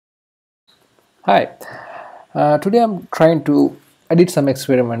Hi, today I'm trying to. I did some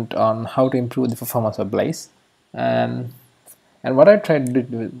experiment on how to improve the performance of Blaze, and what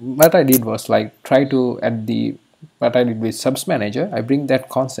what I did was like try to add the what I did with Subs Manager. I bring that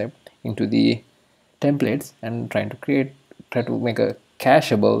concept into the templates and try to make a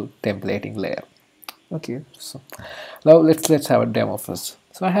cacheable templating layer. Okay, so now let's have a demo first.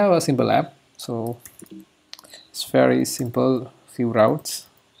 So I have a simple app. So it's very simple, few routes,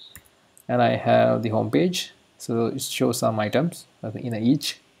 and I have the home page, so it shows some items in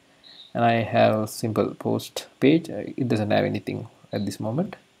each, and I have simple post page. It doesn't have anything at this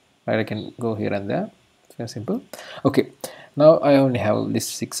moment, right? I can go here and there. It's very simple. Okay, now I only have these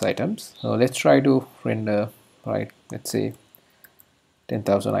 6 items, so let's try to render, right? Let's say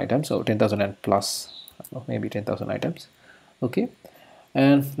 10,000 items, so 10,000 and plus, maybe 10,000 items. Okay,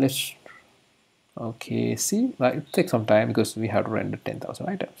 and let's okay, see, like it takes some time because we have to render 10,000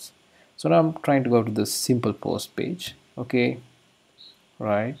 items. So now I'm trying to go to the simple post page. Okay,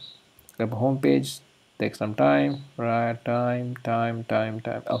 right, grab a home page, takes some time, right? Time.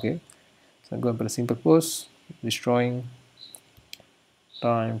 Okay, so I'm going for the simple post, destroying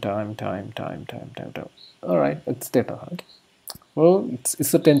time. All right, it's data. Okay, well,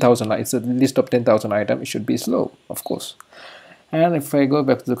 it's a 10,000, it's a list of 10,000 items. It should be slow, of course. And if I go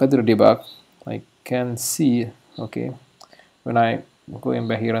back to the Kadir debug, I can see, okay, when I going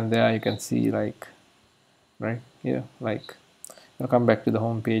back here and there, you can see like right here, like I'll come back to the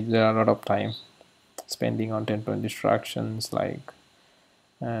home page. There are a lot of time spending on temporary distractions like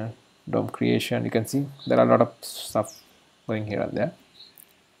uh, DOM creation. You can see there are a lot of stuff going here and there.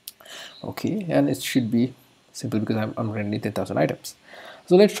 Okay, and it should be simple because I'm rendering 10,000 items.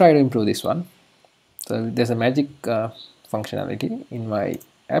 So let's try to improve this one. So there's a magic functionality in my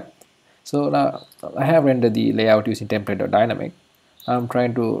app. So now I have rendered the layout using template or dynamic. I'm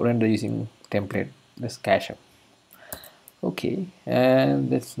trying to render using template, this cache. Okay,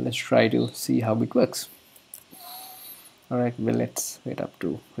 and let's try to see how it works. All right, well, let's wait up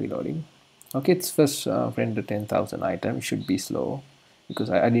to reloading. Okay, it's first render 10,000 items. It should be slow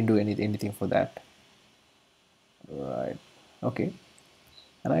because I didn't do anything for that. Right. Okay,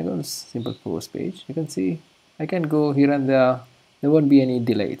 and I go to simple post page. You can see I can go here and there won't be any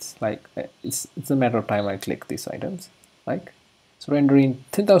delays, like it's a matter of time I click these items, like so rendering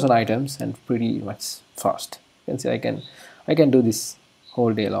 10,000 items and pretty much fast. You can see I can do this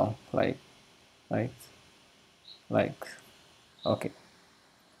whole day long, like like okay,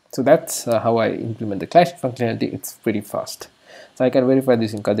 so that's how I implement the clash functionality. It's pretty fast, so I can verify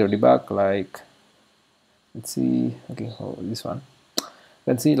this in Kadir debug. Like let's see, okay, oh, this one. You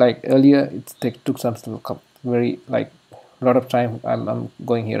can see like earlier it took some very like a lot of time. I'm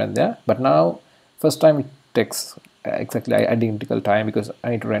going here and there, but now first time it takes exactly identical time because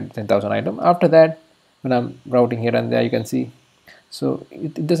I need to rent 10,000 item. After that, when I'm routing here and there, you can see, so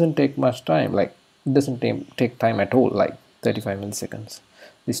it doesn't take much time, like it doesn't take time at all, like 35 milliseconds.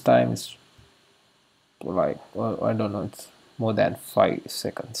 This time is like, well, I don't know, it's more than 5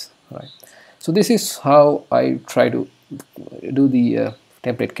 seconds, right? So this is how I try to do the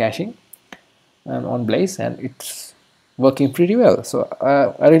template caching on Blaze, and it's working pretty well. So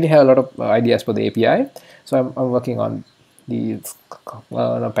I really have a lot of ideas for the API, so I'm working on the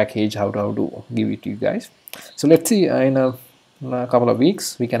package, how to give it to you guys. So let's see, in a couple of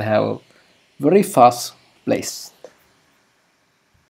weeks we can have very fast Blaze.